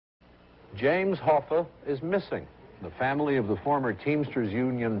James Hoffa is missing. The family of the former Teamsters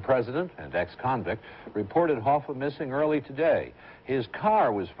Union president and ex-convict reported Hoffa missing early today. His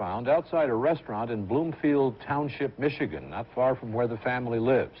car was found outside a restaurant in Bloomfield Township, Michigan, not far from where the family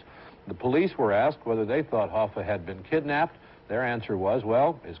lives. The police were asked whether they thought Hoffa had been kidnapped. Their answer was,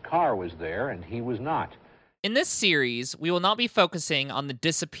 well, his car was there and he was not. In this series, we will not be focusing on the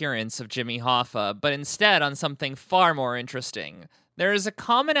disappearance of Jimmy Hoffa, but instead on something far more interesting. There is a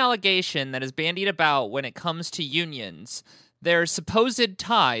common allegation that is bandied about when it comes to unions, their supposed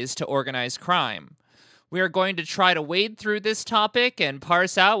ties to organized crime. We are going to try to wade through this topic and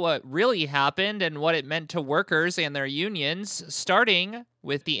parse out what really happened and what it meant to workers and their unions, starting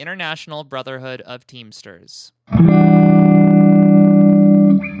with the International Brotherhood of Teamsters.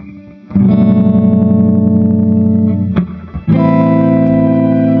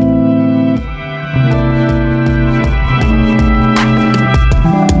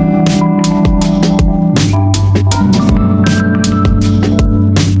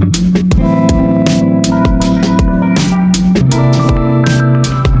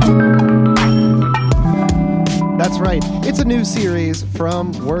 It's a new series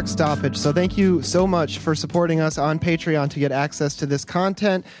from Work Stoppage, so thank you so much for supporting us on Patreon to get access to this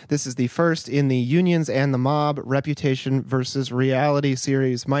content. This is the first in the Unions and the Mob Reputation versus Reality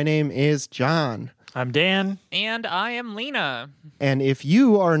series. My name is John. I'm Dan. And I am Lena. And if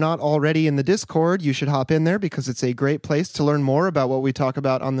you are not already in the Discord, you should hop in there because it's a great place to learn more about what we talk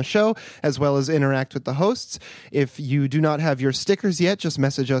about on the show, as well as interact with the hosts. If you do not have your stickers yet, just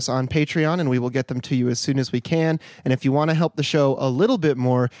message us on Patreon and we will get them to you as soon as we can. And if you want to help the show a little bit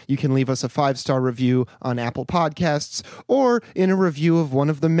more, you can leave us a 5-star review on Apple Podcasts or in a review of one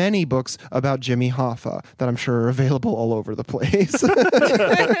of the many books about Jimmy Hoffa that I'm sure are available all over the place.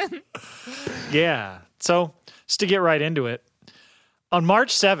 Yeah. So, just to get right into it, on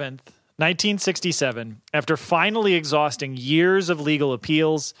March 7th, 1967, after finally exhausting years of legal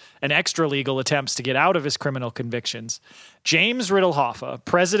appeals and extra-legal attempts to get out of his criminal convictions, James Riddle Hoffa,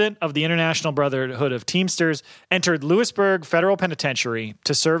 president of the International Brotherhood of Teamsters, entered Lewisburg Federal Penitentiary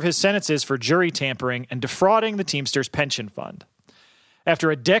to serve his sentences for jury tampering and defrauding the Teamsters Pension Fund.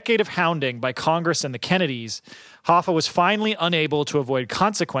 After a decade of hounding by Congress and the Kennedys, Hoffa was finally unable to avoid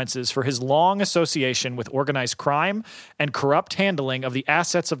consequences for his long association with organized crime and corrupt handling of the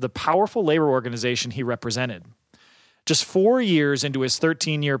assets of the powerful labor organization he represented. Just 4 years into his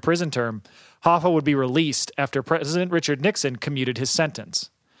 13-year prison term, Hoffa would be released after President Richard Nixon commuted his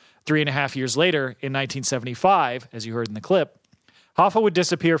sentence. 3.5 years later, in 1975, as you heard in the clip, Hoffa would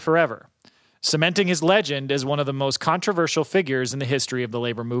disappear forever, cementing his legend as one of the most controversial figures in the history of the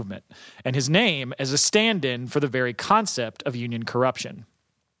labor movement, and his name as a stand-in for the very concept of union corruption.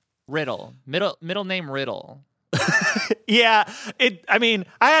 Riddle. Middle name Riddle. Yeah, I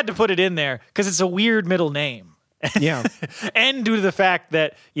had to put it in there because it's a weird middle name. Yeah. And due to the fact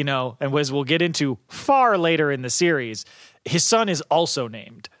that, and as we'll get into far later in the series, his son is also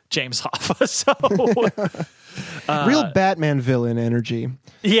named James Hoffa, so... Real Batman villain energy.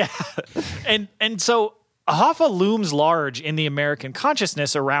 Yeah. And so Hoffa looms large in the American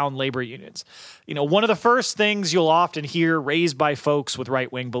consciousness around labor unions. One of the first things you'll often hear raised by folks with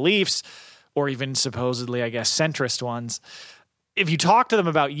right-wing beliefs, or even supposedly, I guess, centrist ones, if you talk to them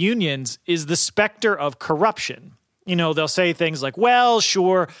about unions, is the specter of corruption. They'll say things like, well,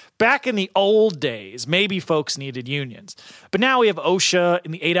 sure, back in the old days, maybe folks needed unions. But now we have OSHA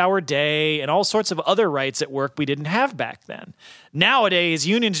and the 8-hour day and all sorts of other rights at work we didn't have back then. Nowadays,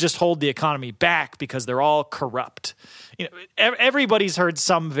 unions just hold the economy back because they're all corrupt. Everybody's heard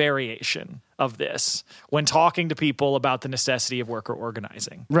some variation of this when talking to people about the necessity of worker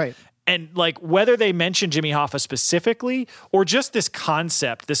organizing. Right. And whether they mention Jimmy Hoffa specifically or just this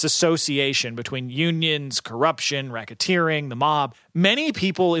concept, this association between unions, corruption, racketeering, the mob, many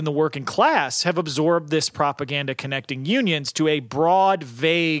people in the working class have absorbed this propaganda connecting unions to a broad,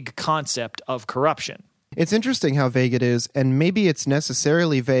 vague concept of corruption. It's interesting how vague it is, and maybe it's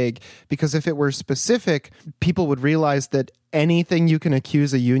necessarily vague because if it were specific, people would realize that anything you can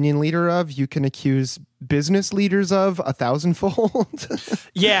accuse a union leader of, you can accuse business leaders of 1,000-fold.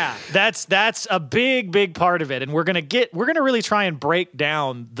 Yeah, that's a big part of it, and we're gonna really try and break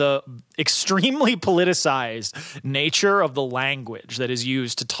down the extremely politicized nature of the language that is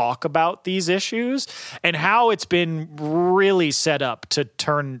used to talk about these issues and how it's been really set up to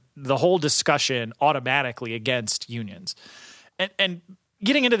turn the whole discussion automatically against unions. And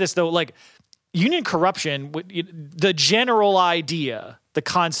getting into this though, union corruption, the general idea, the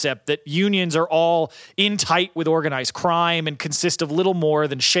concept that unions are all in tight with organized crime and consist of little more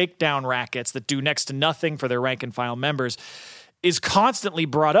than shakedown rackets that do next to nothing for their rank and file members, is constantly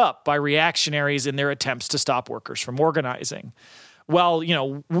brought up by reactionaries in their attempts to stop workers from organizing. Well,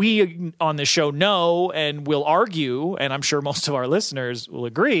 we on this show know and will argue, and I'm sure most of our listeners will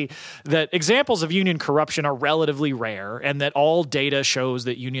agree, that examples of union corruption are relatively rare and that all data shows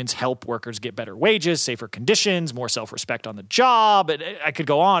that unions help workers get better wages, safer conditions, more self-respect on the job. I could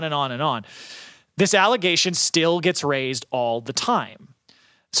go on and on and on. This allegation still gets raised all the time.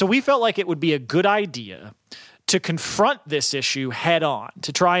 So we felt like it would be a good idea to confront this issue head on,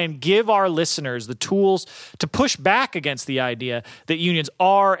 to try and give our listeners the tools to push back against the idea that unions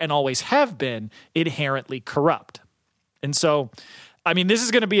are and always have been inherently corrupt. And so, this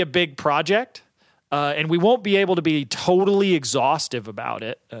is going to be a big project, and we won't be able to be totally exhaustive about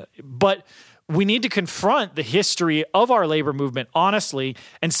it, but we need to confront the history of our labor movement honestly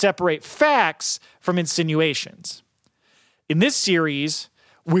and separate facts from insinuations. In this series,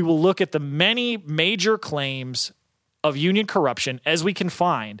 we will look at the many major claims of union corruption as we can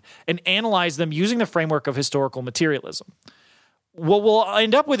find and analyze them using the framework of historical materialism. What we'll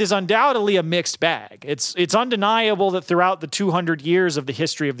end up with is undoubtedly a mixed bag. It's undeniable that throughout the 200 years of the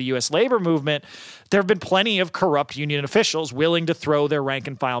history of the U.S. labor movement, there have been plenty of corrupt union officials willing to throw their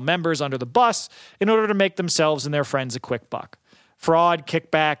rank-and-file members under the bus in order to make themselves and their friends a quick buck. Fraud,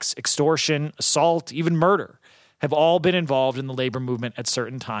 kickbacks, extortion, assault, even murder have all been involved in the labor movement at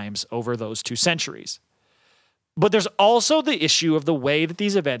certain times over those 2 centuries. But there's also the issue of the way that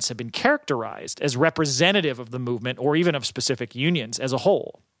these events have been characterized as representative of the movement or even of specific unions as a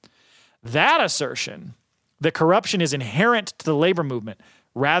whole. That assertion that corruption is inherent to the labor movement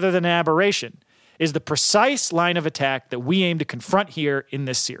rather than an aberration is the precise line of attack that we aim to confront here in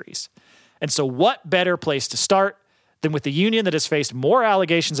this series. And so what better place to start than with the union that has faced more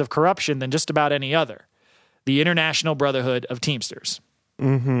allegations of corruption than just about any other? The International Brotherhood of Teamsters.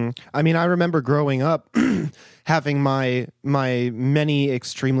 Mm-hmm. I remember growing up having my many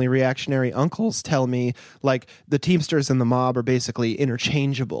extremely reactionary uncles tell me like the Teamsters and the mob are basically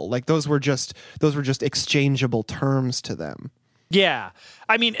interchangeable. Like those were just exchangeable terms to them. Yeah,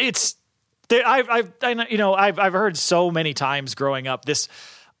 it's I've heard so many times growing up this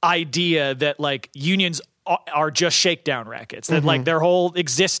idea that like unions are just shakedown rackets, that like their whole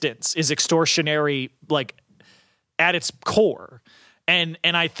existence is extortionary, like at its core. And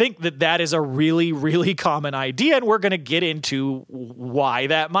I think that is a really, really common idea, and we're going to get into why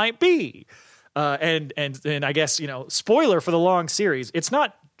that might be. And I guess, spoiler for the long series, it's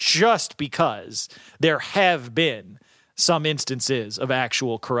not just because there have been some instances of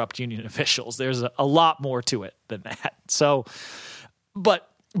actual corrupt union officials. There's a lot more to it than that. So, but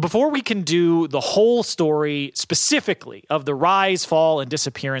before we can do the whole story specifically of the rise, fall, and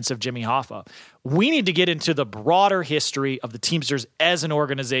disappearance of Jimmy Hoffa, we need to get into the broader history of the Teamsters as an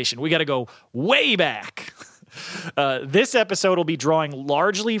organization. We got to go way back. This episode will be drawing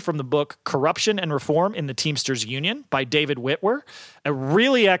largely from the book Corruption and Reform in the Teamsters Union by David Whitwer, a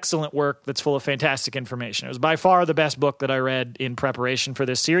really excellent work that's full of fantastic information. It was by far the best book that I read in preparation for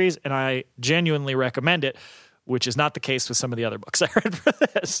this series, and I genuinely recommend it, which is not the case with some of the other books I read for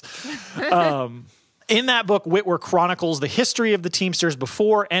this. In that book, Whitwer chronicles the history of the Teamsters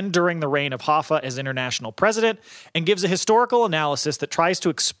before and during the reign of Hoffa as international president and gives a historical analysis that tries to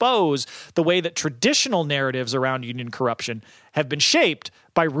expose the way that traditional narratives around union corruption have been shaped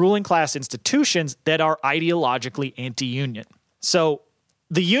by ruling class institutions that are ideologically anti-union. So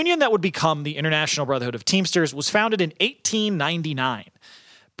the union that would become the International Brotherhood of Teamsters was founded in 1899.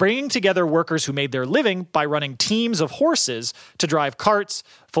 Bringing together workers who made their living by running teams of horses to drive carts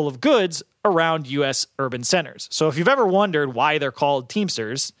full of goods around U.S. urban centers. So if you've ever wondered why they're called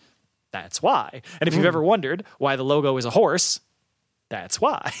Teamsters, that's why. And if you've ever wondered why the logo is a horse, that's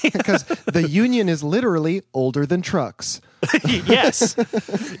why. Because the union is literally older than trucks. Yes.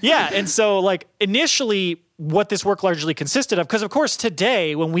 Yeah. And so like initially what this work largely consisted of, because of course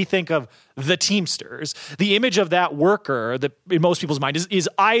today when we think of the Teamsters, the image of that worker that in most people's mind is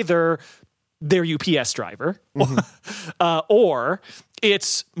either their UPS driver or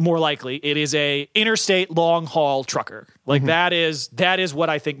it's more likely it is a interstate long haul trucker. Like that is what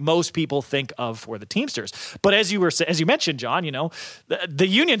I think most people think of for the Teamsters. But as you mentioned, John, the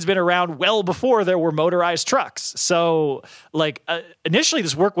union's been around well before there were motorized trucks. So like initially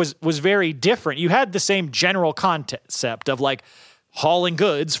this work was very different. You had the same general concept of like hauling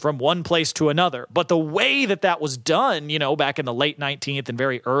goods from one place to another. But the way that was done, back in the late 19th and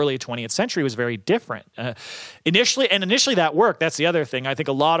very early 20th century was very different. Initially that work, that's the other thing. I think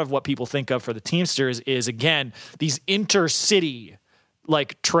a lot of what people think of for the Teamsters is, again, these intercity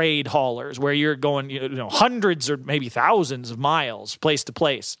like trade haulers where you're going, hundreds or maybe thousands of miles place to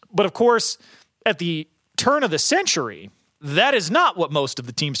place. But of course, at the turn of the century, that is not what most of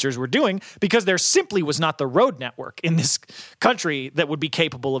the Teamsters were doing, because there simply was not the road network in this country that would be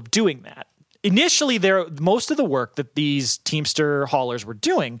capable of doing that. Initially, most of the work that these Teamster haulers were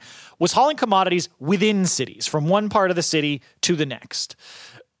doing was hauling commodities within cities, from one part of the city to the next,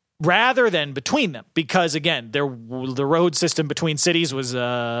 rather than between them. Because, again, the road system between cities was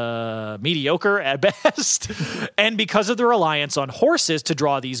mediocre at best. And because of the reliance on horses to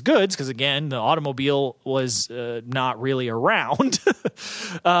draw these goods, because, again, the automobile was not really around,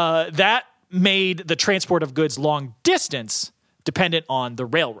 that made the transport of goods long distance dependent on the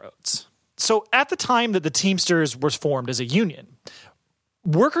railroads. So at the time that the Teamsters was formed as a union,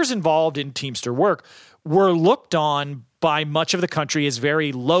 workers involved in Teamster work were looked on by much of the country as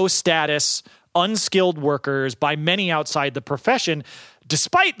very low status, unskilled workers by many outside the profession,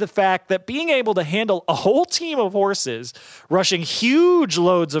 despite the fact that being able to handle a whole team of horses rushing huge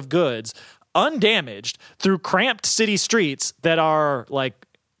loads of goods undamaged through cramped city streets that are like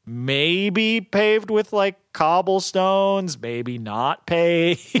maybe paved with like cobblestones, maybe not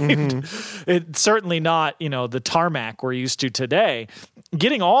paved. It's certainly not, the tarmac we're used to today.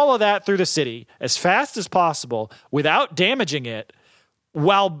 Getting all of that through the city as fast as possible without damaging it,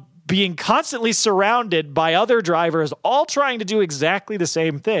 while being constantly surrounded by other drivers all trying to do exactly the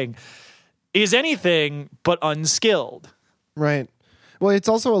same thing, is anything but unskilled. Right. Well, it's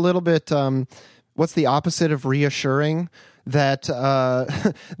also a little bit, what's the opposite of reassuring? That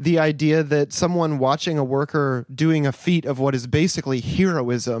the idea that someone watching a worker doing a feat of what is basically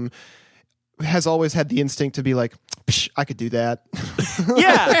heroism has always had the instinct to be like, psh, I could do that.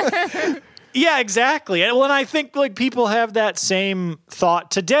 Yeah. Yeah, exactly. And I think like people have that same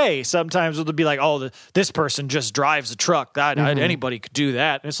thought today. Sometimes they'll be like, oh, this person just drives a truck. Anybody could do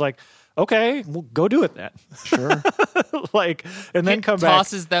that. And it's like, okay, well, go do it then. Sure. And then come back.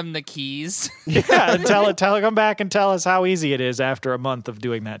 Tosses them the keys. Yeah, and come back and tell us how easy it is after a month of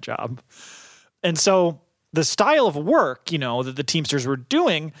doing that job. And so the style of work, that the Teamsters were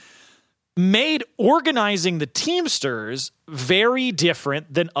doing made organizing the Teamsters very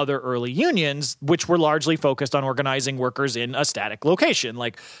different than other early unions, which were largely focused on organizing workers in a static location,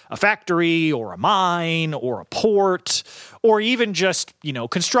 like a factory or a mine or a port, or even just,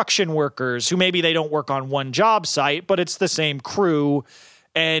 construction workers who maybe they don't work on one job site, but it's the same crew,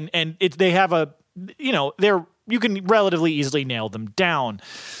 and they have you can relatively easily nail them down.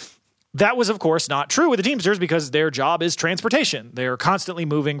 That was, of course, not true with the Teamsters because their job is transportation. They're constantly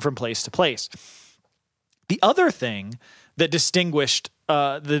moving from place to place. The other thing that distinguished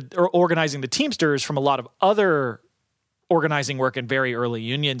organizing the Teamsters from a lot of other organizing work in very early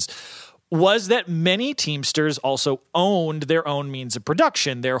unions was that many Teamsters also owned their own means of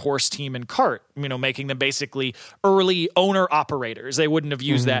production, their horse, team, and cart, making them basically early owner-operators. They wouldn't have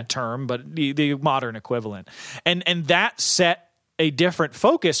used that term, but the modern equivalent. And that set a different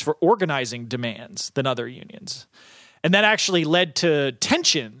focus for organizing demands than other unions. And that actually led to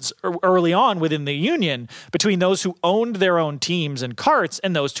tensions early on within the union between those who owned their own teams and carts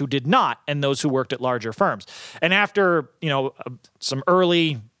and those who did not, and those who worked at larger firms. And after, some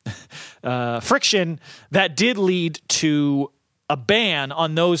early friction, that did lead to a ban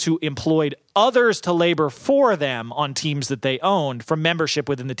on those who employed others to labor for them on teams that they owned from membership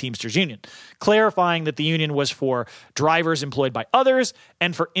within the Teamsters Union, clarifying that the union was for drivers employed by others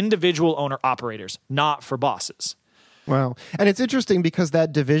and for individual owner-operators, not for bosses. Wow. And it's interesting because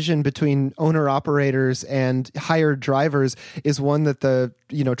that division between owner-operators and hired drivers is one that the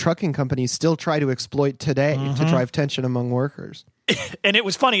trucking companies still try to exploit today to drive tension among workers. And it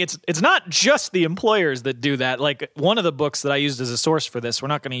was funny. It's not just the employers that do that. Like one of the books that I used as a source for this, we're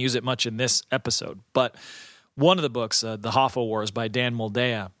not going to use it much in this episode, but one of the books, The Hoffa Wars by Dan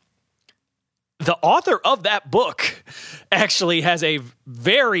Moldea, the author of that book actually has a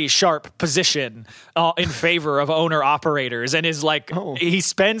very sharp position in favor of owner-operators and is he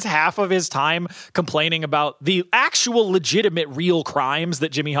spends half of his time complaining about the actual legitimate real crimes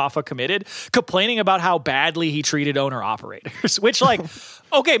that Jimmy Hoffa committed, complaining about how badly he treated owner-operators, which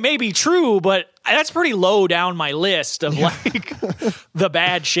okay, maybe true, but that's pretty low down my list of the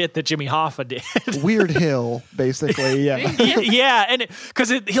bad shit that Jimmy Hoffa did. Weird Hill, basically. Yeah. Yeah. And because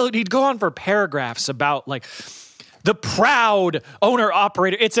he'd go on for paragraphs about the proud owner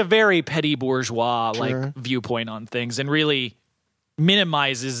operator. It's a very petty bourgeois viewpoint on things and really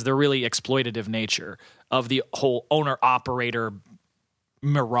minimizes the really exploitative nature of the whole owner operator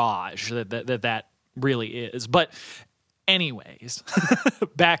mirage that really is. But anyways,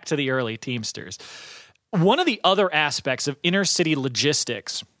 back to the early Teamsters. One of the other aspects of inner city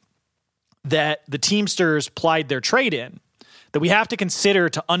logistics that the Teamsters plied their trade in that we have to consider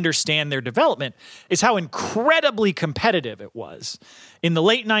to understand their development is how incredibly competitive it was. In the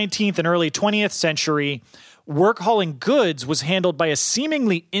late 19th and early 20th century, work hauling goods was handled by a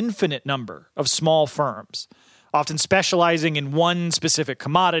seemingly infinite number of small firms, often specializing in one specific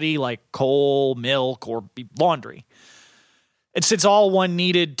commodity like coal, milk, or laundry. And since all one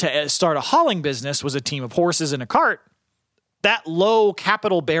needed to start a hauling business was a team of horses and a cart, that low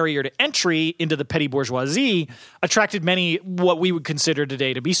capital barrier to entry into the petty bourgeoisie attracted many what we would consider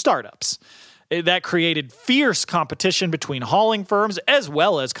today to be startups. That created fierce competition between hauling firms as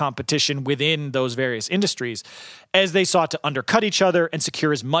well as competition within those various industries as they sought to undercut each other and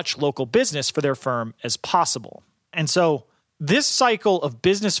secure as much local business for their firm as possible. And so this cycle of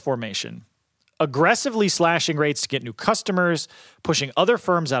business formation, aggressively slashing rates to get new customers, pushing other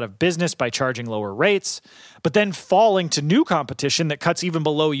firms out of business by charging lower rates, but then falling to new competition that cuts even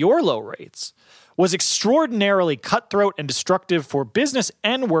below your low rates, was extraordinarily cutthroat and destructive for business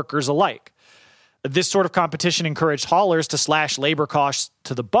and workers alike. This sort of competition encouraged haulers to slash labor costs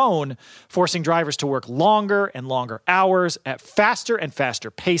to the bone, forcing drivers to work longer and longer hours at faster and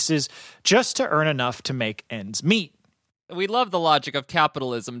faster paces just to earn enough to make ends meet. We love the logic of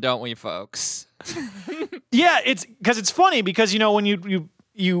capitalism, don't we, folks? Yeah, it's funny because, when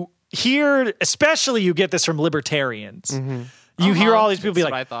you hear, especially you get this from libertarians. Mm-hmm. You hear all these people be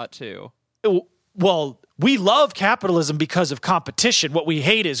like, what I thought too. Well, we love capitalism because of competition. What we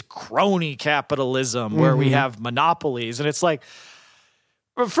hate is crony capitalism, where we have monopolies. And it's like,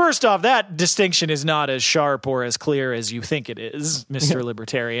 first off, that distinction is not as sharp or as clear as you think it is, Mr.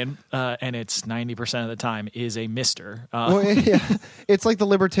 Libertarian. And it's 90% of the time is a Mr. It's like the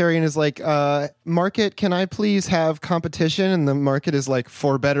libertarian is like, market, can I please have competition? And the market is like,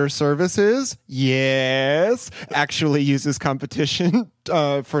 for better services? Yes. Actually uses competition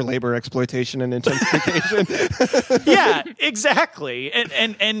for labor exploitation and intensification. Yeah, exactly.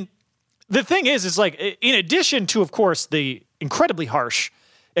 And the thing is, it's like, in addition to, of course, the incredibly harsh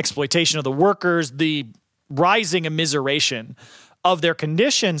exploitation of the workers, the rising immiseration of their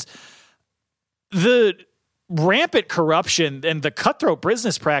conditions, the rampant corruption and the cutthroat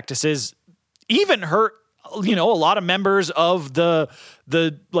business practices even hurt, a lot of members of the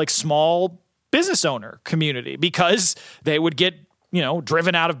like small business owner community because they would get,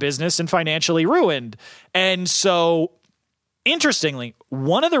 driven out of business and financially ruined. And so, interestingly,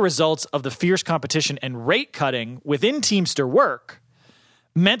 one of the results of the fierce competition and rate cutting within Teamster work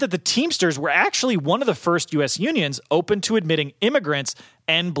meant that the Teamsters were actually one of the first U.S. unions open to admitting immigrants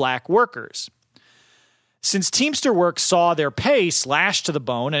and black workers. Since Teamster work saw their pay slashed to the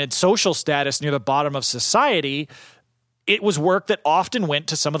bone and its social status near the bottom of society, it was work that often went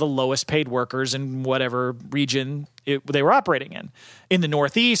to some of the lowest paid workers in whatever region they were operating in. In the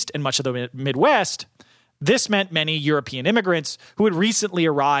Northeast and much of the Midwest, this meant many European immigrants who had recently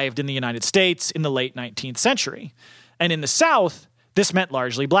arrived in the United States in the late 19th century. And in the South, this meant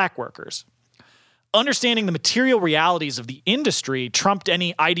largely black workers. Understanding the material realities of the industry trumped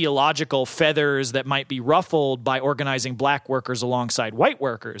any ideological feathers that might be ruffled by organizing black workers alongside white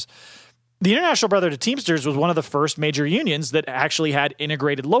workers. The International Brotherhood of Teamsters was one of the first major unions that actually had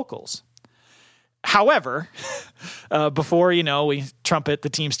integrated locals. However, before, we trumpet the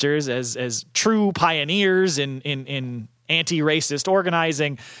Teamsters as true pioneers in anti-racist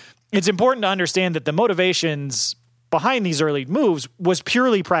organizing, it's important to understand that the motivations behind these early moves was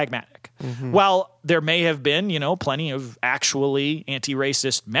purely pragmatic. Mm-hmm. While there may have been, plenty of actually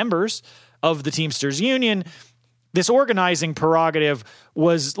anti-racist members of the Teamsters Union, this organizing prerogative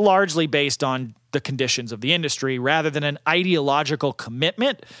was largely based on the conditions of the industry rather than an ideological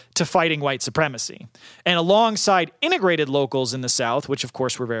commitment to fighting white supremacy. And alongside integrated locals in the South, which of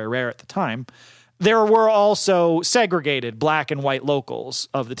course were very rare at the time, there were also segregated black and white locals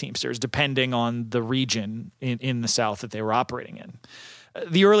of the Teamsters, depending on the region in the South that they were operating in.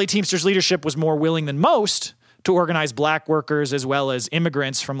 The early Teamsters leadership was more willing than most to organize black workers as well as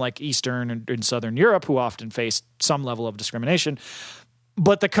immigrants from like Eastern and Southern Europe who often faced some level of discrimination.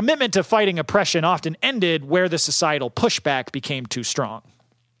 But the commitment to fighting oppression often ended where the societal pushback became too strong.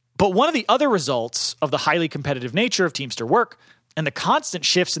 But one of the other results of the highly competitive nature of Teamster work and the constant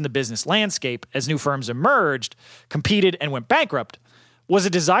shifts in the business landscape as new firms emerged, competed, and went bankrupt was a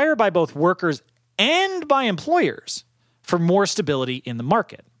desire by both workers and by employers for more stability in the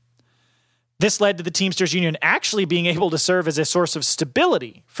market. This led to the Teamsters Union actually being able to serve as a source of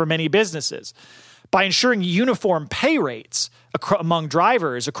stability for many businesses. By ensuring uniform pay rates among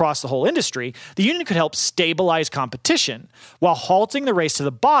drivers across the whole industry, the union could help stabilize competition while halting the race to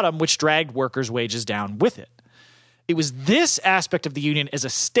the bottom, which dragged workers' wages down with it. It was this aspect of the union as a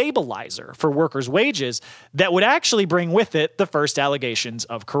stabilizer for workers' wages that would actually bring with it the first allegations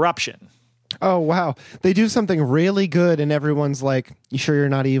of corruption. Oh, wow. They do something really good and everyone's like, you sure you're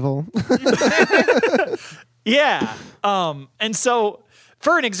not evil? Yeah. And so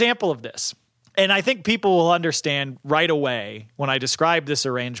for an example of this, and I think people will understand right away when I describe this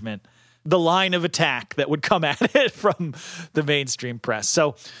arrangement, the line of attack that would come at it from the mainstream press.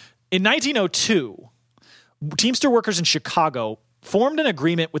 So in 1902, Teamster workers in Chicago formed an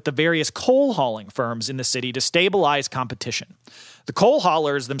agreement with the various coal hauling firms in the city to stabilize competition. The coal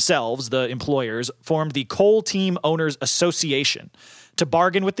haulers themselves, the employers, formed the Coal Team Owners Association to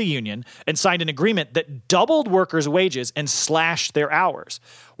bargain with the union and signed an agreement that doubled workers' wages and slashed their hours.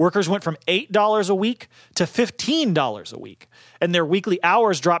 Workers went from $8 a week to $15 a week, and their weekly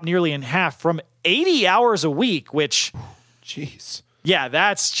hours dropped nearly in half from 80 hours a week, which, Jeez. yeah,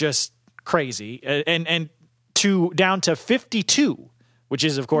 that's just crazy. And down to 52, which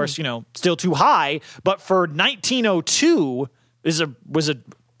is, of course, still too high, but for 1902 was a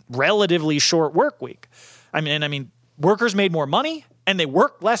relatively short work week. I mean, workers made more money and they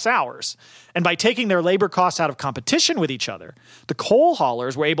worked less hours. And by taking their labor costs out of competition with each other, the coal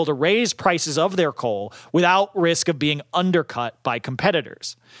haulers were able to raise prices of their coal without risk of being undercut by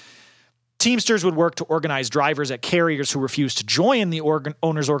competitors. Teamsters would work to organize drivers at carriers who refused to join the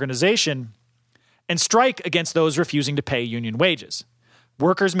owners' organization and strike against those refusing to pay union wages.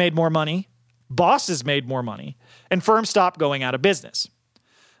 Workers made more money, bosses made more money, and firms stopped going out of business.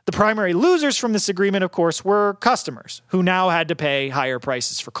 The primary losers from this agreement, of course, were customers who now had to pay higher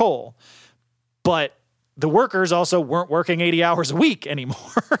prices for coal. But the workers also weren't working 80 hours a week anymore.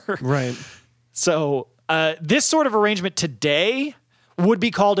 Right. So this sort of arrangement today would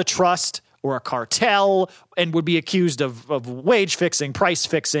be called a trust or a cartel and would be accused of wage fixing, price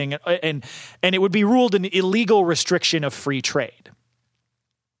fixing, and it would be ruled an illegal restriction of free trade.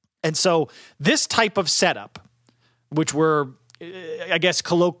 And so this type of setup, which were, I guess,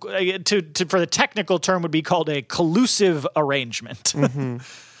 for the technical term would be called a collusive arrangement. Mm-hmm.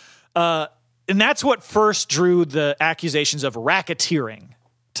 And that's what first drew the accusations of racketeering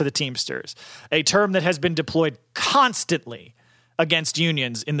to the Teamsters, a term that has been deployed constantly against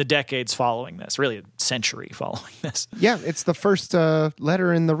unions in the decades following this, really a century following this. Yeah, it's the first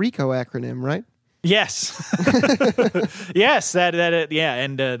letter in the RICO acronym, right? Yes. Yes,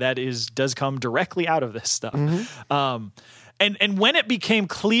 that does come directly out of this stuff. Mm-hmm. And when it became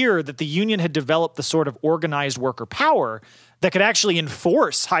clear that the union had developed the sort of organized worker power that could actually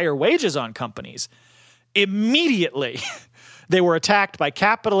enforce higher wages on companies, immediately they were attacked by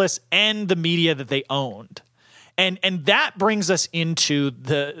capitalists and the media that they owned. And that brings us into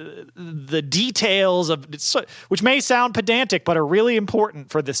the details of, which may sound pedantic, but are really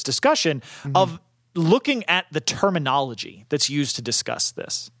important for this discussion, mm-hmm. of looking at the terminology that's used to discuss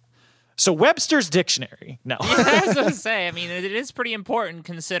this. So Webster's dictionary, no. Yeah, I was going to say, I mean, it is pretty important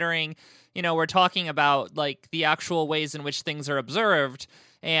considering, we're talking about like the actual ways in which things are observed.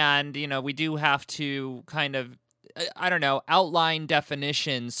 And, we do have to kind of, outline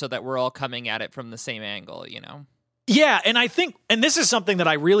definitions so that we're all coming at it from the same angle, Yeah, and I think, and this is something that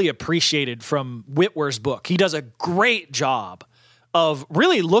I really appreciated from Whitwer's book. He does a great job of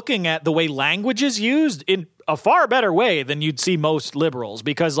really looking at the way language is used in a far better way than you'd see most liberals,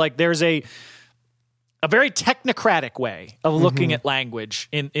 because like there's a very technocratic way of looking mm-hmm. at language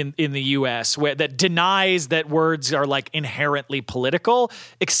in the U.S. that denies that words are like inherently political,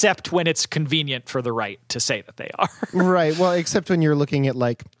 except when it's convenient for the right to say that they are. Right. Well, except when you're looking at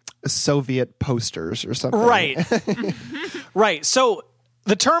like Soviet posters or something. Right. Right. So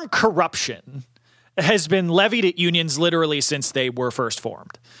the term corruption has been levied at unions literally since they were first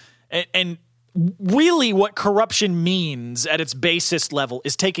formed. And really what corruption means at its basest level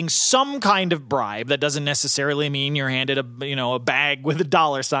is taking some kind of bribe. That doesn't necessarily mean you're handed a bag with a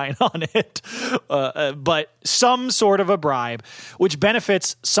dollar sign on it, but some sort of a bribe which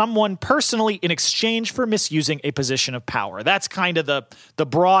benefits someone personally in exchange for misusing a position of power. That's kind of the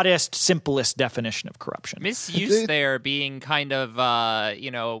broadest, simplest definition of corruption. Misuse there being kind of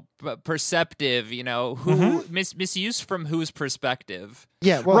perceptive, who mm-hmm. misuse from whose perspective.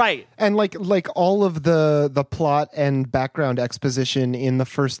 Yeah, well, right. And like all of the plot and background exposition in the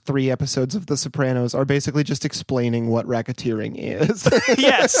first 3 episodes of The Sopranos are basically just explaining what racketeering is.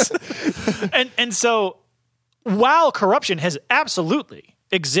 Yes. And so while corruption has absolutely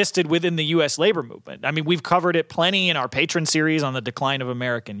existed within the U.S. labor movement, I mean, we've covered it plenty in our Patron series on the decline of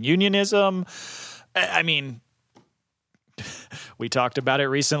American unionism. I mean, we talked about it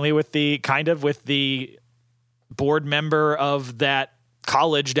recently with the board member of that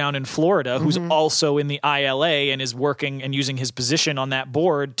college down in Florida who's also in the ILA and is working and using his position on that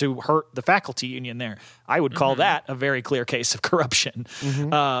board to hurt the faculty union there. I would call that a very clear case of corruption.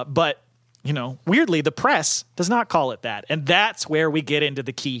 But, weirdly, the press does not call it that. And that's where we get into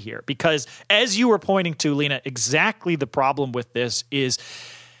the key here. Because as you were pointing to, Lena, exactly the problem with this is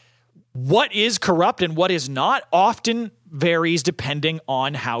what is corrupt and what is not often varies depending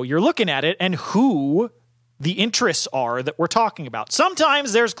on how you're looking at it and who the interests are that we're talking about.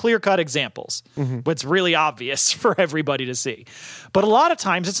 Sometimes there's clear-cut examples, but it's really obvious for everybody to see. But a lot of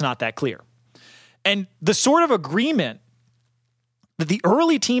times it's not that clear. And the sort of agreement that the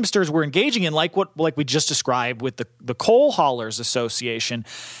early Teamsters were engaging in, like we just described with the Coal Haulers Association,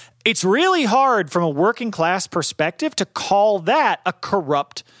 it's really hard from a working class perspective to call that a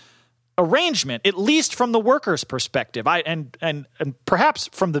corrupt arrangement, at least from the workers' perspective. And perhaps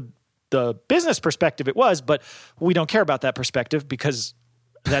from the business perspective it was, but we don't care about that perspective because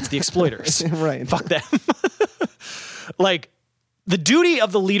that's the exploiters. Right. Fuck them. Like, the duty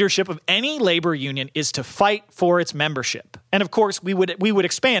of the leadership of any labor union is to fight for its membership. And of course, we would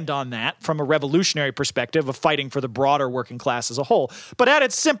expand on that from a revolutionary perspective of fighting for the broader working class as a whole. But at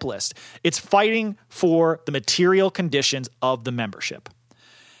its simplest, it's fighting for the material conditions of the membership.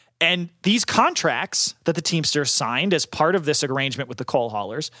 And these contracts that the Teamsters signed as part of this arrangement with the coal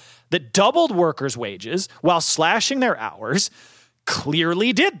haulers that doubled workers' wages while slashing their hours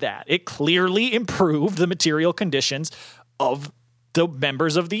clearly did that. It clearly improved the material conditions of the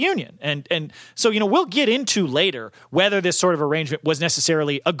members of the union. And so, we'll get into later whether this sort of arrangement was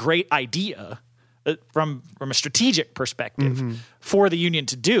necessarily a great idea from a strategic perspective for the union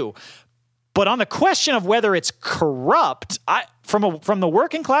to do. But on the question of whether it's corrupt, from the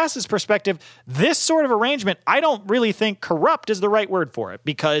working class's perspective, this sort of arrangement, I don't really think corrupt is the right word for it,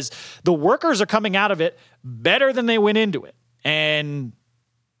 because the workers are coming out of it better than they went into it. And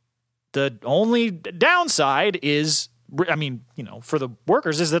the only downside is, for the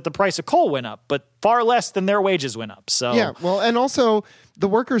workers, is that the price of coal went up, but far less than their wages went up. So yeah, well, and also the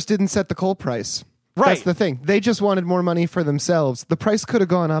workers didn't set the coal price. Right. That's the thing. They just wanted more money for themselves. The price could have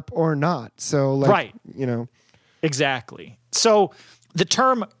gone up or not. So, right. Exactly. So the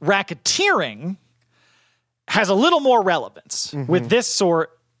term racketeering has a little more relevance with this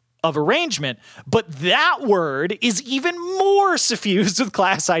sort of arrangement, but that word is even more suffused with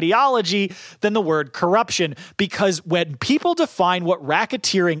class ideology than the word corruption, because when people define what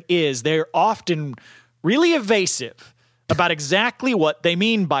racketeering is, they're often really evasive about exactly what they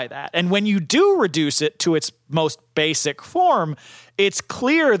mean by that. And when you do reduce it to its most basic form, it's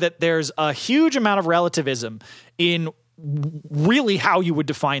clear that there's a huge amount of relativism in really how you would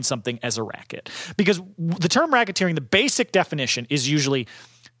define something as a racket. Because the term racketeering, the basic definition is usually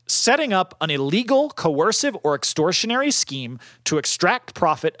setting up an illegal, coercive, or extortionary scheme to extract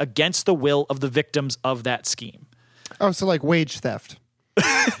profit against the will of the victims of that scheme. Oh, so like wage theft.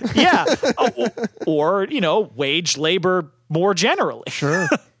 Yeah. Or, wage labor more generally. Sure.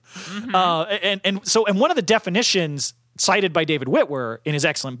 And one of the definitions cited by David Whitwer in his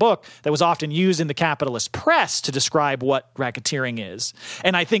excellent book that was often used in the capitalist press to describe what racketeering is.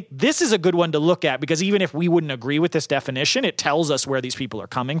 And I think this is a good one to look at, because even if we wouldn't agree with this definition, it tells us where these people are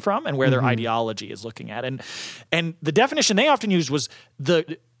coming from and where their ideology is looking at. And the definition they often used was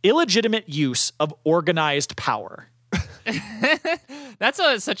the illegitimate use of organized power. That's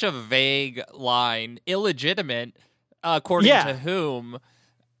such a vague line. Illegitimate, according to whom?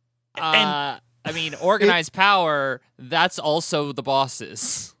 Organized power, that's also the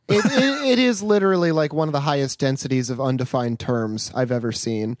bosses. It is literally like one of the highest densities of undefined terms I've ever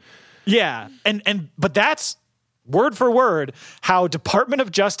seen. Yeah. But that's word for word how Department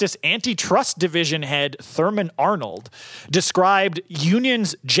of Justice Antitrust Division head Thurman Arnold described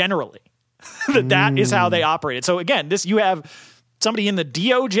unions generally. that is how they operated. So again, you have somebody in the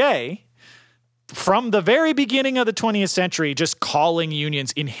DOJ from the very beginning of the 20th century just calling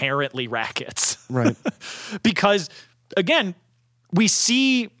unions inherently rackets. Right. Because, again, we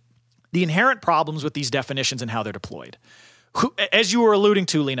see the inherent problems with these definitions and how they're deployed. As you were alluding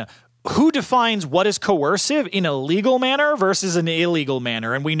to, Lena, who defines what is coercive in a legal manner versus an illegal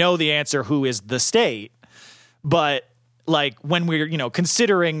manner? And we know the answer, who is the state. But when we're,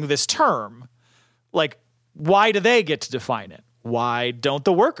 considering this term, why do they get to define it? Why don't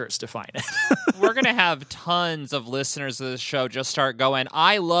the workers define it? We're going to have tons of listeners of this show just start going,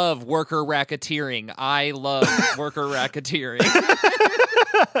 I love worker racketeering. I love worker racketeering.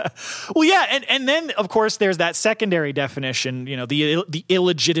 Well, yeah. And then, of course, there's that secondary definition, the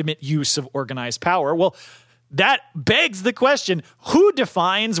illegitimate use of organized power. Well, that begs the question, who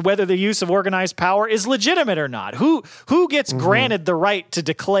defines whether the use of organized power is legitimate or not? Who gets granted the right to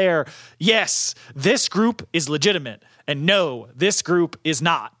declare, yes, this group is legitimate, and no, this group is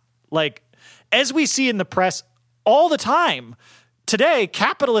not? Like, as we see in the press all the time, today,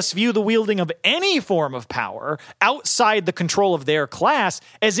 capitalists view the wielding of any form of power outside the control of their class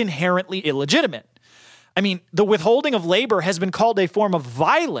as inherently illegitimate. I mean, the withholding of labor has been called a form of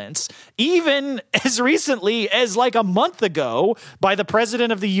violence, even as recently as like a month ago by the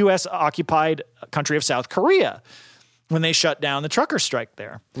president of the U.S.-occupied country of South Korea when they shut down the trucker strike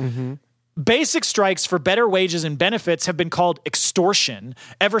there. Basic strikes for better wages and benefits have been called extortion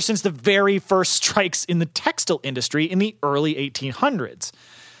ever since the very first strikes in the textile industry in the early 1800s.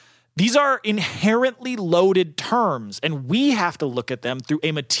 These are inherently loaded terms, and we have to look at them through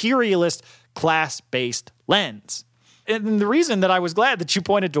a materialist, class-based lens. And the reason that I was glad that you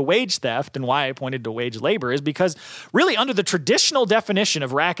pointed to wage theft and why I pointed to wage labor is because really under the traditional definition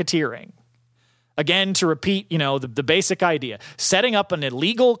of racketeering, again, to repeat, the basic idea, setting up an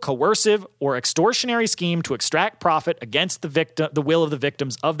illegal, coercive, or extortionary scheme to extract profit against the will of the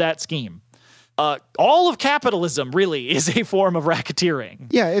victims of that scheme. All of capitalism really is a form of racketeering.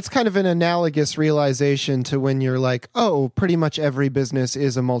 Yeah, it's kind of an analogous realization to when you're like, oh, pretty much every business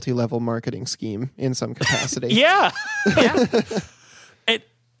is a multi-level marketing scheme in some capacity. Yeah.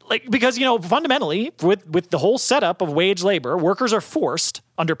 Because, fundamentally, with the whole setup of wage labor, workers are forced,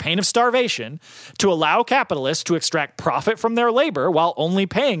 under pain of starvation, to allow capitalists to extract profit from their labor while only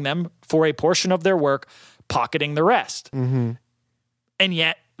paying them for a portion of their work, pocketing the rest. And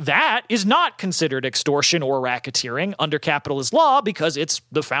yet, that is not considered extortion or racketeering under capitalist law because it's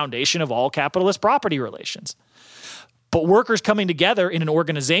the foundation of all capitalist property relations. But workers coming together in an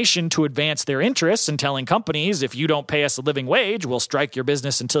organization to advance their interests and telling companies, if you don't pay us a living wage, we'll strike your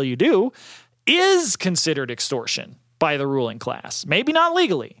business until you do, is considered extortion by the ruling class. Maybe not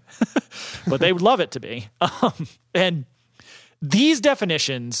legally, but they would love it to be. And these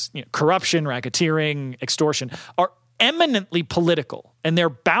definitions, corruption, racketeering, extortion, are eminently political, and they're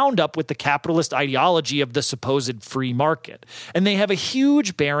bound up with the capitalist ideology of the supposed free market. And they have a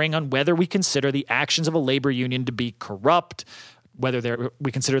huge bearing on whether we consider the actions of a labor union to be corrupt, whether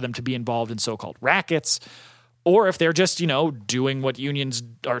we consider them to be involved in so-called rackets, or if they're just, doing what unions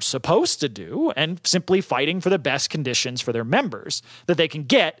are supposed to do and simply fighting for the best conditions for their members that they can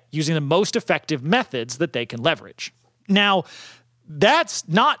get using the most effective methods that they can leverage. Now, that's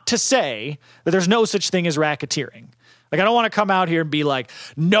not to say that there's no such thing as racketeering. Like, I don't want to come out here and be like,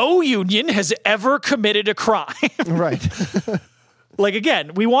 no union has ever committed a crime. Right. Like,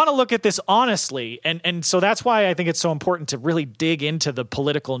 again, we want to look at this honestly. And so that's why I think it's so important to really dig into the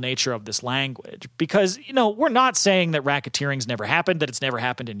political nature of this language. Because, we're not saying that racketeering's never happened, that it's never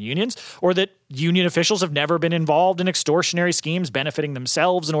happened in unions, or that union officials have never been involved in extortionary schemes benefiting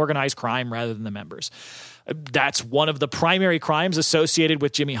themselves and organized crime rather than the members. That's one of the primary crimes associated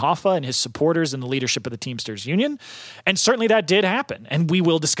with Jimmy Hoffa and his supporters in the leadership of the Teamsters Union. And certainly that did happen. And we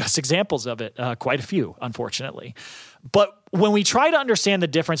will discuss examples of it, quite a few, unfortunately. But when we try to understand the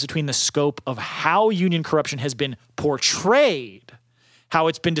difference between the scope of how union corruption has been portrayed, how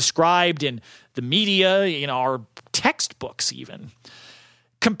it's been described in the media, our textbooks even,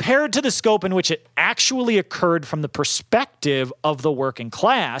 compared to the scope in which it actually occurred from the perspective of the working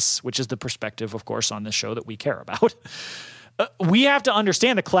class, which is the perspective, of course, on this show that we care about, we have to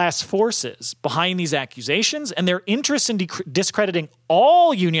understand the class forces behind these accusations and their interest in discrediting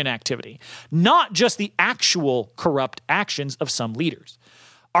all union activity, not just the actual corrupt actions of some leaders.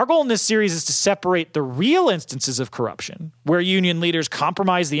 Our goal in this series is to separate the real instances of corruption, where union leaders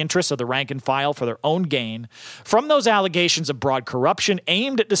compromise the interests of the rank and file for their own gain, from those allegations of broad corruption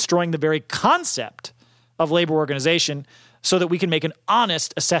aimed at destroying the very concept of labor organization so that we can make an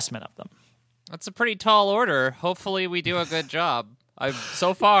honest assessment of them. That's a pretty tall order. Hopefully we do a good job.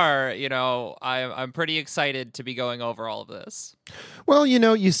 So far, I'm pretty excited to be going over all of this. Well,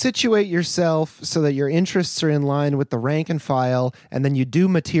 you situate yourself so that your interests are in line with the rank and file, and then you do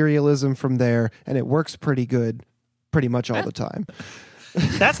materialism from there, and it works pretty good pretty much all the time.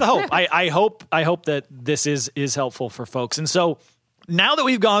 That's the hope. I hope that this is helpful for folks. And so now that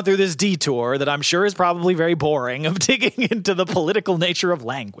we've gone through this detour that I'm sure is probably very boring of digging into the political nature of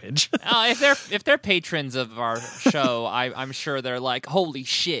language. If they're patrons of our show, I'm sure they're like, holy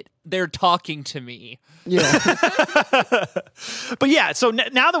shit, they're talking to me. Yeah. But yeah, so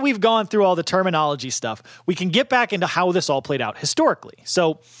now that we've gone through all the terminology stuff, we can get back into how this all played out historically.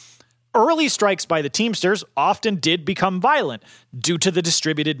 So early strikes by the Teamsters often did become violent due to the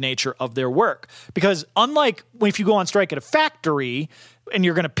distributed nature of their work. Because unlike if you go on strike at a factory and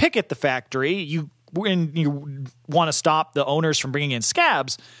you're going to picket the factory, you when you want to stop the owners from bringing in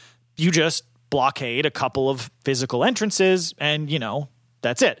scabs, you just blockade a couple of physical entrances and,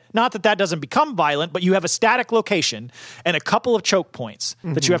 that's it. Not that doesn't become violent, but you have a static location and a couple of choke points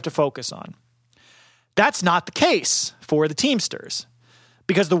that you have to focus on. That's not the case for the Teamsters,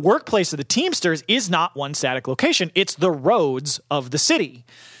 because the workplace of the Teamsters is not one static location. It's the roads of the city.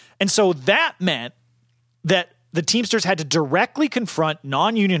 And so that meant that the Teamsters had to directly confront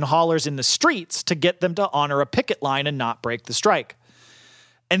non-union haulers in the streets to get them to honor a picket line and not break the strike.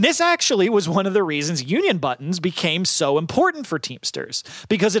 And this actually was one of the reasons union buttons became so important for Teamsters,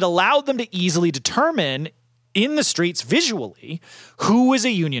 because it allowed them to easily determine in the streets visually who was a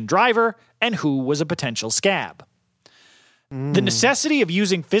union driver and who was a potential scab. The necessity of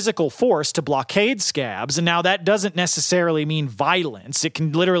using physical force to blockade scabs, and now that doesn't necessarily mean violence. It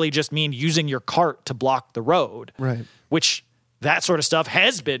can literally just mean using your cart to block the road, Right. which that sort of stuff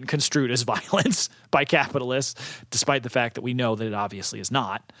has been construed as violence by capitalists, despite the fact that we know that it obviously is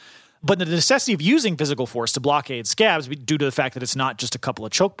not. But the necessity of using physical force to blockade scabs due to the fact that it's not just a couple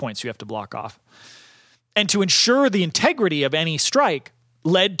of choke points you have to block off. And to ensure the integrity of any strike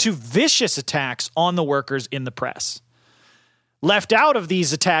led to vicious attacks on the workers in the press. Left out of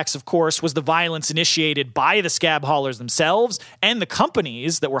these attacks, of course, was the violence initiated by the scab haulers themselves and the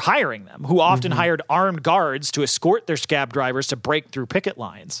companies that were hiring them, who often hired armed guards to escort their scab drivers to break through picket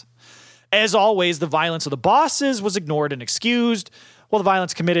lines. As always, the violence of the bosses was ignored and excused, while the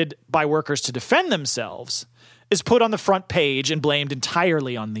violence committed by workers to defend themselves is put on the front page and blamed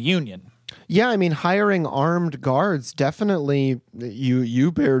entirely on the union. Yeah, I mean, hiring armed guards, definitely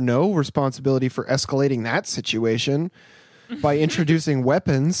you bear no responsibility for escalating that situation by introducing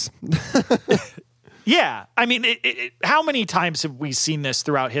weapons. Yeah. I mean, how many times have we seen this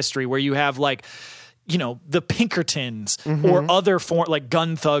throughout history where you have the Pinkertons or other like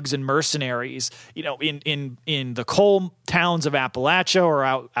gun thugs and mercenaries, in the coal towns of Appalachia or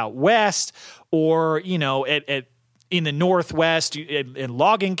out west, or, in the Northwest, in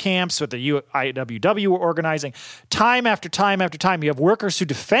logging camps with the IWW were organizing. Time after time after time, you have workers who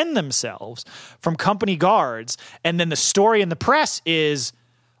defend themselves from company guards, and then the story in the press is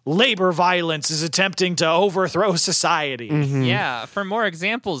labor violence is attempting to overthrow society. Yeah, for more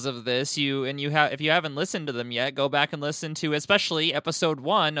examples of this, if you haven't listened to them yet, go back and listen to especially episode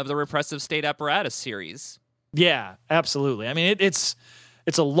 1 of the Repressive State Apparatus series. Yeah, absolutely. I mean, it's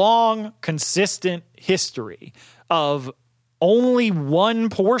a long, consistent history of only one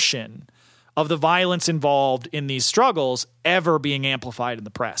portion of the violence involved in these struggles ever being amplified in the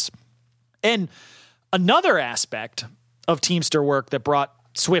press. And another aspect of Teamster work that brought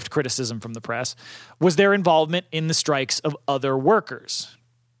swift criticism from the press was their involvement in the strikes of other workers.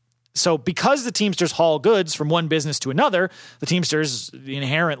 So because the Teamsters haul goods from one business to another, the Teamsters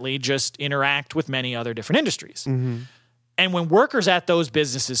inherently just interact with many other different industries. And when workers at those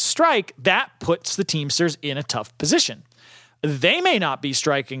businesses strike, that puts the Teamsters in a tough position. They may not be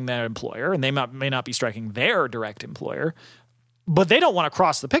striking their employer, and they may not be striking their direct employer, but they don't want to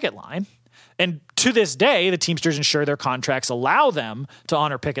cross the picket line. And to this day, the Teamsters ensure their contracts allow them to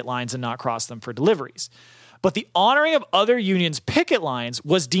honor picket lines and not cross them for deliveries. But the honoring of other unions' picket lines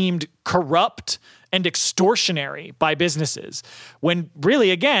was deemed corrupt and extortionary by businesses, when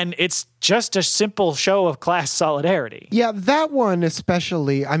really, again, it's just a simple show of class solidarity. Yeah, that one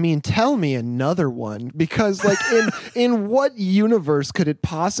especially. I mean, tell me another one, because like in what universe could it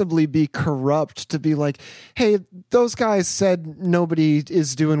possibly be corrupt to be like, hey, those guys said nobody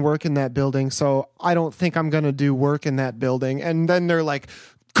is doing work in that building, so I don't think I'm going to do work in that building. And then they're like,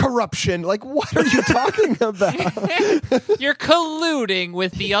 corruption. Like, what are you talking about? You're colluding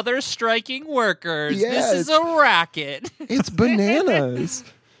with the other striking workers. Yeah, this is a racket. It's bananas.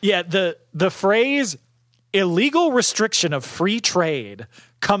 Yeah, the phrase illegal restriction of free trade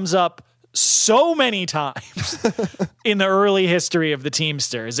comes up so many times in the early history of the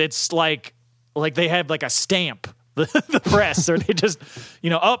Teamsters. It's like they have like a stamp, the press, or they just,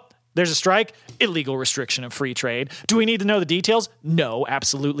 there's a strike, illegal restriction of free trade. Do we need to know the details? No,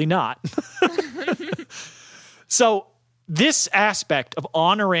 absolutely not. So this aspect of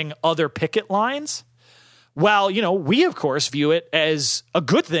honoring other picket lines, while, we, of course, view it as a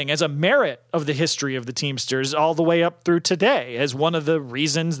good thing, as a merit of the history of the Teamsters all the way up through today, as one of the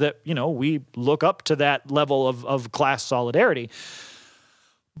reasons that, we look up to that level of class solidarity.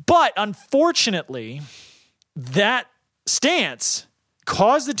 But unfortunately, that stance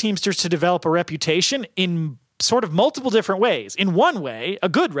caused the Teamsters to develop a reputation in sort of multiple different ways. In one way, a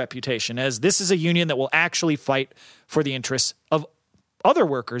good reputation, as this is a union that will actually fight for the interests of other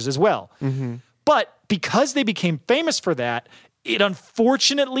workers as well. But because they became famous for that, it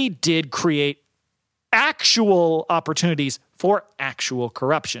unfortunately did create actual opportunities for actual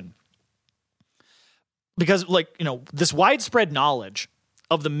corruption. Because, this widespread knowledge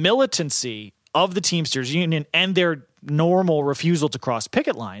of the militancy of the Teamsters Union and their normal refusal to cross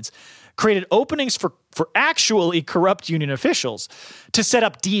picket lines created openings for actually corrupt union officials to set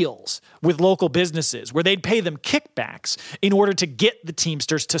up deals with local businesses where they'd pay them kickbacks in order to get the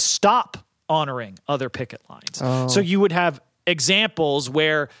Teamsters to stop honoring other picket lines. Oh. So you would have examples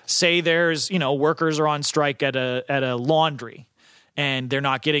where, say there's, workers are on strike at a laundry and they're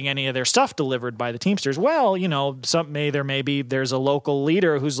not getting any of their stuff delivered by the Teamsters. Well, there's a local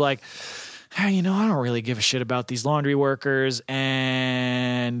leader who's like, hey, I don't really give a shit about these laundry workers,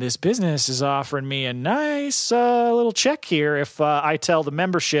 and this business is offering me a nice little check here if I tell the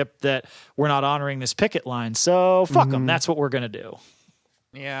membership that we're not honoring this picket line. So fuck them. That's what we're going to do.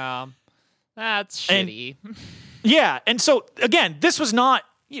 Yeah, that's shitty. And so, again, this was not,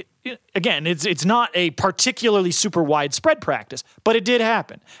 it's not a particularly super widespread practice, but it did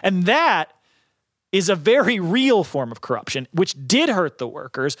happen. And that is a very real form of corruption, which did hurt the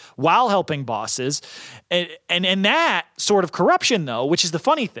workers while helping bosses. And that sort of corruption, though, which is the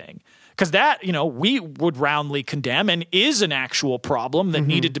funny thing, because that, we would roundly condemn and is an actual problem that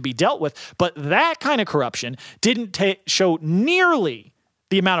needed to be dealt with. But that kind of corruption didn't show nearly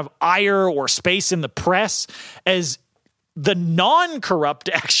the amount of ire or space in the press as the non-corrupt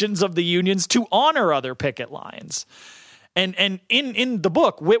actions of the unions to honor other picket lines. And in the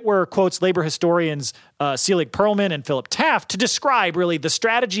book, Whitwer quotes labor historians Selig Perlman and Philip Taft to describe really the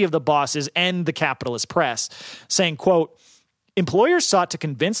strategy of the bosses and the capitalist press, saying, quote, employers sought to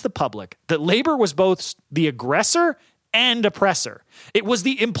convince the public that labor was both the aggressor and oppressor. It was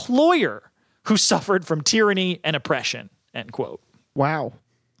the employer who suffered from tyranny and oppression, end quote. Wow.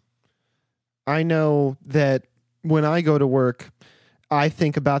 I know that when I go to work, I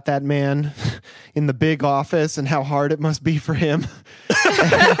think about that man in the big office and how hard it must be for him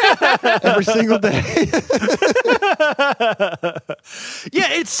every single day.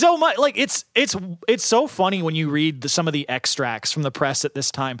 Yeah, it's so much like it's so funny when you read some of the extracts from the press at this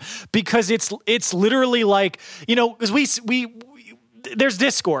time, because it's literally like, because we there's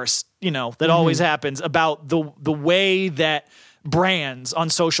discourse, that always happens about the way that brands on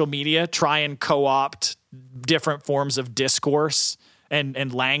social media try and co-opt different forms of discourse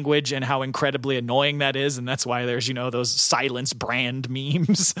and language, and how incredibly annoying that is. And that's why there's, those silence brand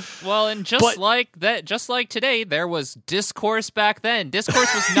memes. Well, and just like today, there was discourse back then.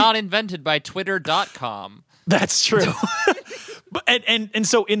 Discourse was not invented by Twitter.com. That's true. and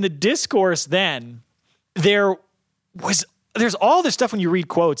so in the discourse then, there's all this stuff when you read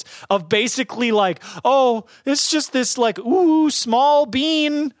quotes of basically like, oh, it's just this like, ooh, small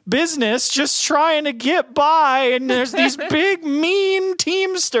bean business just trying to get by. And there's these big mean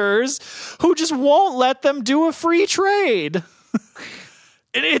Teamsters who just won't let them do a free trade.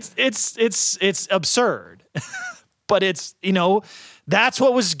 It's absurd. But it's, that's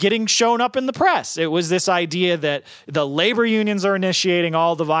what was getting shown up in the press. It was this idea that the labor unions are initiating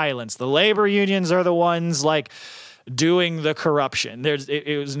all the violence. The labor unions are the ones like doing the corruption.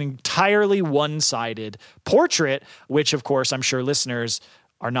 It was an entirely one-sided portrait, which, of course, I'm sure listeners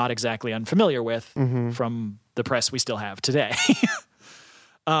are not exactly unfamiliar with from the press we still have today.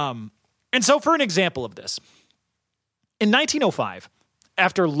 And so for an example of this, in 1905,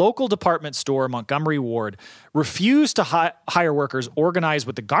 after local department store Montgomery Ward refused to hire workers organized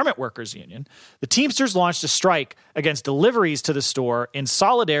with the Garment Workers Union, the Teamsters launched a strike against deliveries to the store in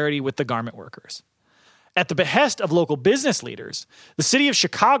solidarity with the garment workers. At the behest of local business leaders, the city of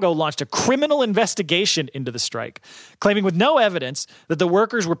Chicago launched a criminal investigation into the strike, claiming with no evidence that the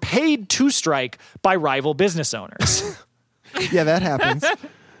workers were paid to strike by rival business owners. Yeah, that happens.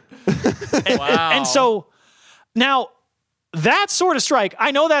 And so now that sort of strike,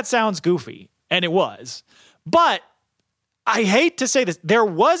 I know that sounds goofy, and it was, but I hate to say this, there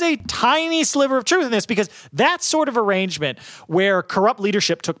was a tiny sliver of truth in this, because that sort of arrangement where corrupt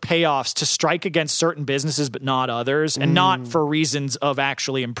leadership took payoffs to strike against certain businesses but not others, and not for reasons of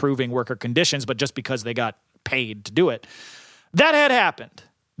actually improving worker conditions, but just because they got paid to do it, that had happened.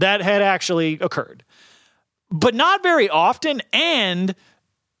 That had actually occurred. But not very often, and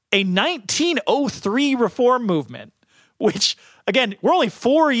a 1903 reform movement, which, again, we're only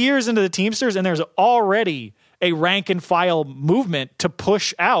 4 years into the Teamsters, and there's already a rank and file movement to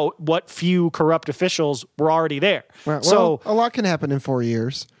push out what few corrupt officials were already there. Well, so a lot can happen in 4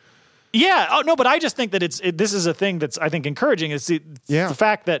 years. Yeah. Oh, no, but I just think that this is a thing that's, I think, encouraging. It's the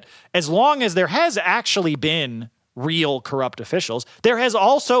fact that as long as there has actually been real corrupt officials, there has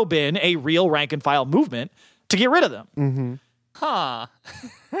also been a real rank and file movement to get rid of them. Huh.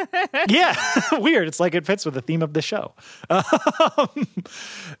 Yeah, weird. It's like it fits with the theme of the show.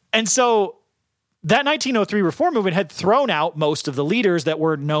 And so that 1903 reform movement had thrown out most of the leaders that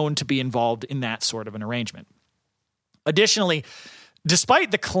were known to be involved in that sort of an arrangement. Additionally,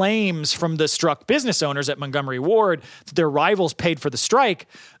 despite the claims from the struck business owners at Montgomery Ward that their rivals paid for the strike,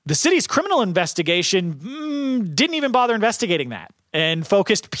 the city's criminal investigation didn't even bother investigating that and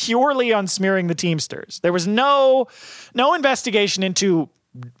focused purely on smearing the Teamsters. There was no investigation into,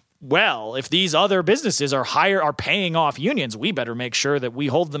 well, if these other businesses are paying off unions, we better make sure that we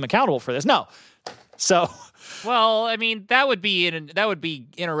hold them accountable for this. No. So, well, I mean, that would be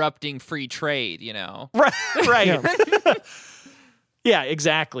interrupting free trade, you know. Right. Yeah. Yeah,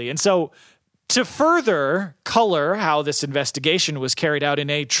 exactly. And so to further color how this investigation was carried out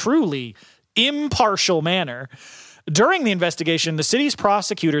in a truly impartial manner, during the investigation, the city's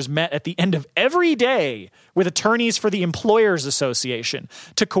prosecutors met at the end of every day with attorneys for the Employers Association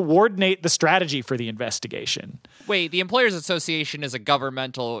to coordinate the strategy for the investigation. Wait, the Employers Association is a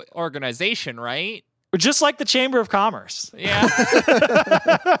governmental organization, right? Just like the Chamber of Commerce. Yeah.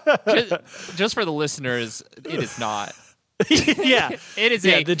 just for the listeners, it is not. Yeah. It is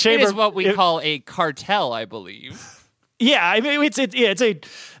the Chamber, it is what we call a cartel, I believe. Yeah, I mean it's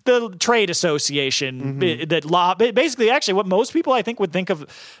the trade association that basically actually what most people I think would think of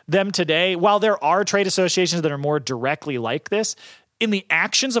them today, while there are trade associations that are more directly like this, in the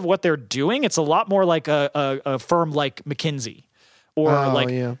actions of what they're doing, it's a lot more like a firm like McKinsey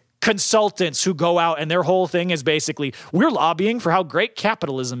or consultants who go out and their whole thing is basically, we're lobbying for how great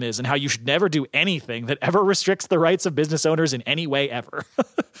capitalism is and how you should never do anything that ever restricts the rights of business owners in any way ever.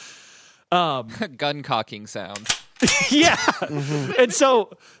 Gun cocking sound. Yeah. And so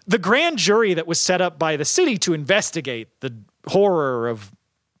the grand jury that was set up by the city to investigate the horror of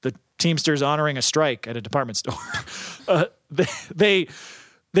the Teamsters honoring a strike at a department store, they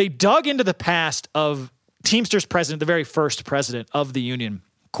dug into the past of Teamsters president, the very first president of the union,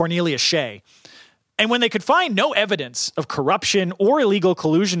 Cornelius Shea. And when they could find no evidence of corruption or illegal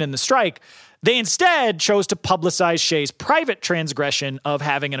collusion in the strike, they instead chose to publicize Shea's private transgression of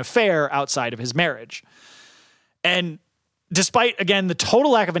having an affair outside of his marriage. And despite, again, the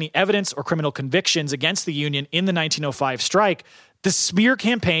total lack of any evidence or criminal convictions against the union in the 1905 strike, the smear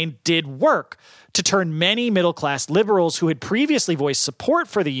campaign did work to turn many middle-class liberals who had previously voiced support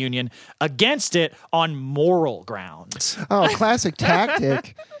for the union against it on moral grounds. Oh, classic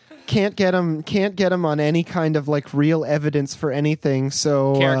tactic. Can't get them on any kind of like real evidence for anything.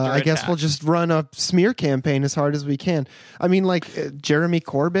 So I guess we'll just run a smear campaign as hard as we can. I mean, like Jeremy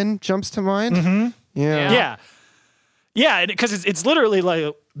Corbyn jumps to mind. Mm-hmm. Yeah, because it's literally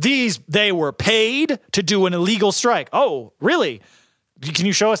like they were paid to do an illegal strike. Oh, really? Can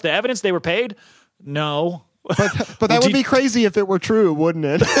you show us the evidence they were paid? No. But that would be crazy if it were true, wouldn't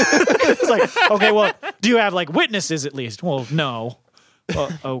it? It's like, okay, well, do you have like witnesses at least? Well, no.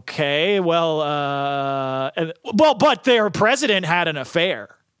 Okay, well, but their president had an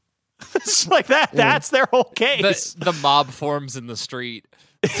affair. It's like that. Yeah. That's their whole case. The mob forms in the street.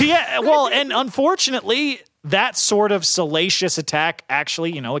 Yeah, well, and unfortunately, that sort of salacious attack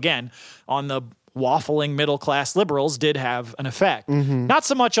actually, again, on the waffling middle-class liberals did have an effect. Mm-hmm. Not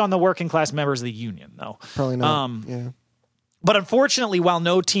so much on the working-class members of the union, though. Probably not, yeah. But unfortunately, while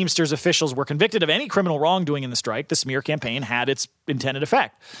no Teamsters officials were convicted of any criminal wrongdoing in the strike, the smear campaign had its intended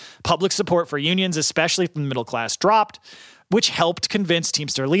effect. Public support for unions, especially from the middle class, dropped, which helped convince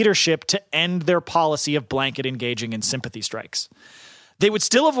Teamster leadership to end their policy of blanket engaging in sympathy strikes. They would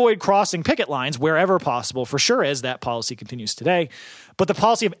still avoid crossing picket lines wherever possible, for sure, as that policy continues today. But the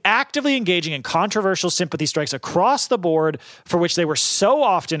policy of actively engaging in controversial sympathy strikes across the board, for which they were so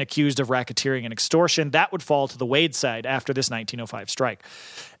often accused of racketeering and extortion, that would fall to the wayside after this 1905 strike.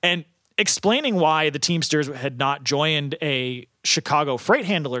 And explaining why the Teamsters had not joined a Chicago freight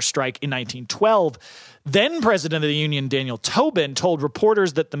handler strike in 1912, then president of the union Daniel Tobin told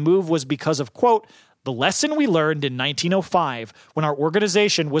reporters that the move was because of, quote, the lesson we learned in 1905 when our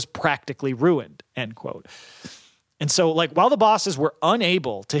organization was practically ruined, end quote. And so, while the bosses were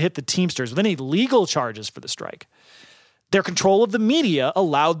unable to hit the Teamsters with any legal charges for the strike, their control of the media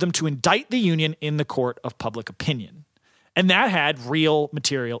allowed them to indict the union in the court of public opinion. And that had real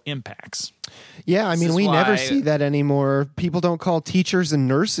material impacts. Yeah, I mean, we never see that anymore. People don't call teachers and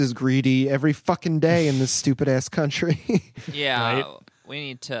nurses greedy every fucking day in this stupid-ass country. Yeah. Right? We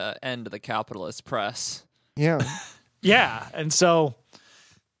need to end the capitalist press. Yeah. Yeah. And so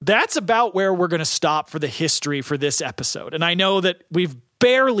that's about where we're going to stop for the history for this episode. And I know that we've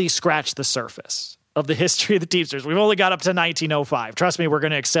barely scratched the surface. of the history of the Teamsters. We've only got up to 1905. Trust me, we're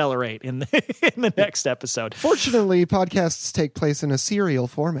going to accelerate in the next episode. Fortunately, podcasts take place in a serial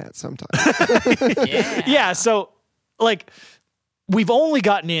format sometimes. Yeah, so like we've only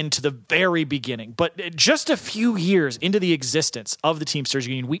gotten into the very beginning, but just a few years into the existence of the Teamsters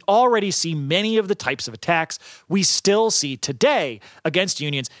Union, we already see many of the types of attacks we still see today against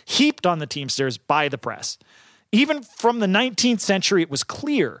unions heaped on the Teamsters by the press. Even from the 19th century, it was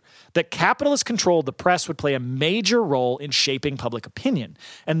clear that capitalist control of the press would play a major role in shaping public opinion,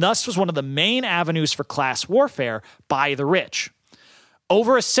 and thus was one of the main avenues for class warfare by the rich.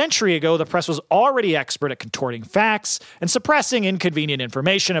 Over a century ago, the press was already expert at contorting facts and suppressing inconvenient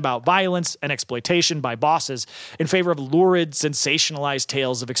information about violence and exploitation by bosses in favor of lurid, sensationalized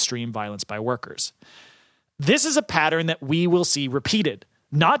tales of extreme violence by workers. This is a pattern that we will see repeated,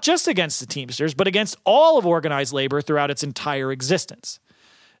 not just against the Teamsters, but against all of organized labor throughout its entire existence.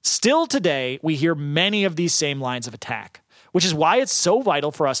 Still today, we hear many of these same lines of attack, which is why it's so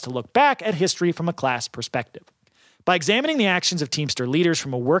vital for us to look back at history from a class perspective. By examining the actions of Teamster leaders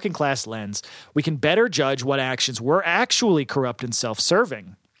from a working class lens, we can better judge what actions were actually corrupt and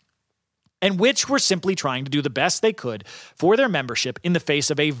self-serving, and which were simply trying to do the best they could for their membership in the face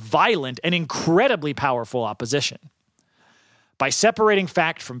of a violent and incredibly powerful opposition. By separating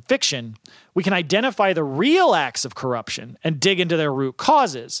fact from fiction, we can identify the real acts of corruption and dig into their root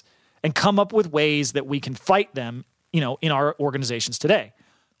causes and come up with ways that we can fight them, in our organizations today.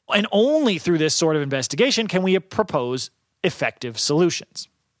 And only through this sort of investigation can we propose effective solutions.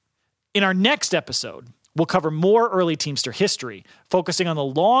 In our next episode, we'll cover more early Teamster history, focusing on the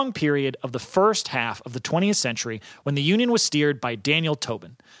long period of the first half of the 20th century when the union was steered by Daniel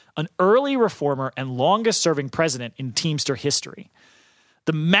Tobin, an early reformer and longest-serving president in Teamster history.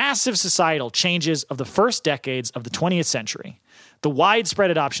 The massive societal changes of the first decades of the 20th century, the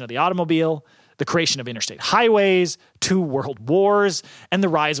widespread adoption of the automobile, the creation of interstate highways, 2 world wars, and the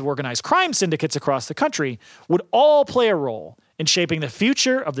rise of organized crime syndicates across the country would all play a role in shaping the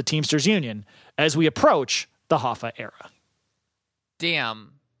future of the Teamsters Union as we approach the Hoffa era.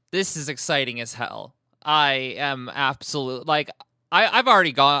 Damn, this is exciting as hell. I am absolute,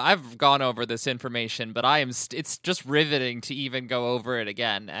 I've gone over this information, but it's just riveting to even go over it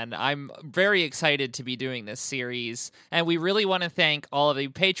again. And I'm very excited to be doing this series. And we really want to thank all of the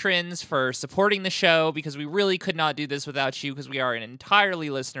patrons for supporting the show, because we really could not do this without you, because we are an entirely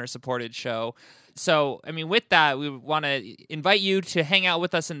listener-supported show. So, with that, we want to invite you to hang out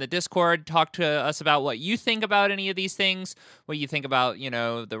with us in the Discord, talk to us about what you think about any of these things, what you think about,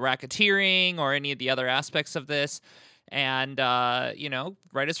 the racketeering or any of the other aspects of this. And,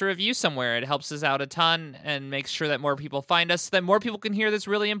 write us a review somewhere. It helps us out a ton and makes sure that more people find us, so that more people can hear this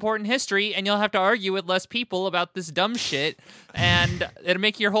really important history, and you'll have to argue with less people about this dumb shit, and it'll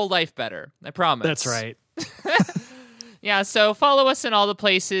make your whole life better. I promise. That's right. Yeah, so follow us in all the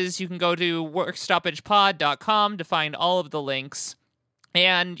places. You can go to workstoppagepod.com to find all of the links.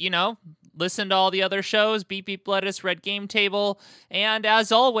 And, listen to all the other shows, Beep Beep Lettuce, Red Game Table, and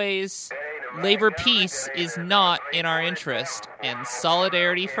as always, labor peace is not in our interest, and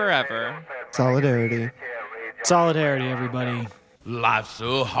solidarity forever. Solidarity. Solidarity, everybody. Life's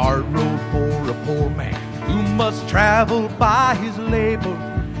a hard road for a poor man who must travel by his labor,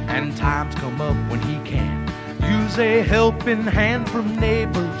 and times come up when he can use a helping hand from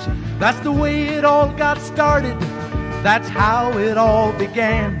neighbors. That's the way it all got started. That's how it all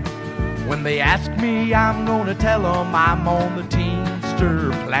began. When they ask me, I'm gonna tell them I'm on the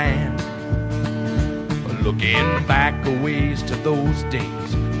Teamster plan. Looking back a ways to those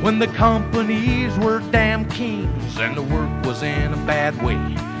days when the companies were damn kings and the work was in a bad way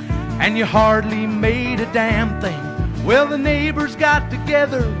and you hardly made a damn thing. Well, the neighbors got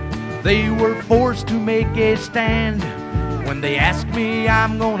together. They were forced to make a stand. When they ask me,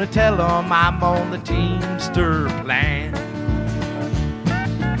 I'm gonna tell them I'm on the Teamster plan.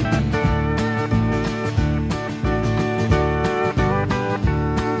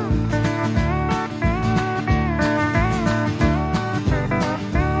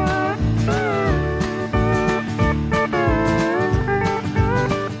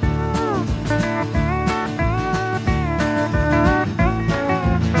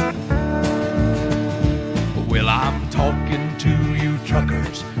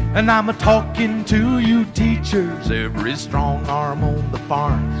 And I'm a-talking to you teachers, every strong arm on the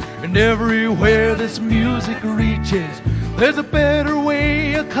farm, and everywhere this music reaches, there's a better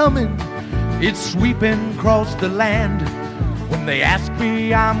way of coming. It's sweeping across the land. When they ask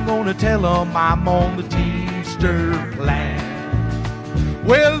me, I'm gonna tell them I'm on the Teamster plan.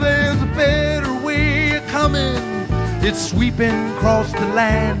 Well, there's a better way of coming. It's sweeping across the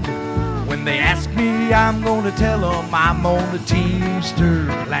land. When they ask me, I'm gonna tell them I'm on the Teamster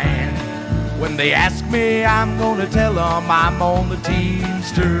plan. When they ask me, I'm gonna tell them I'm on the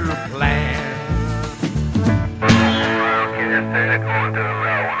Teamster plan.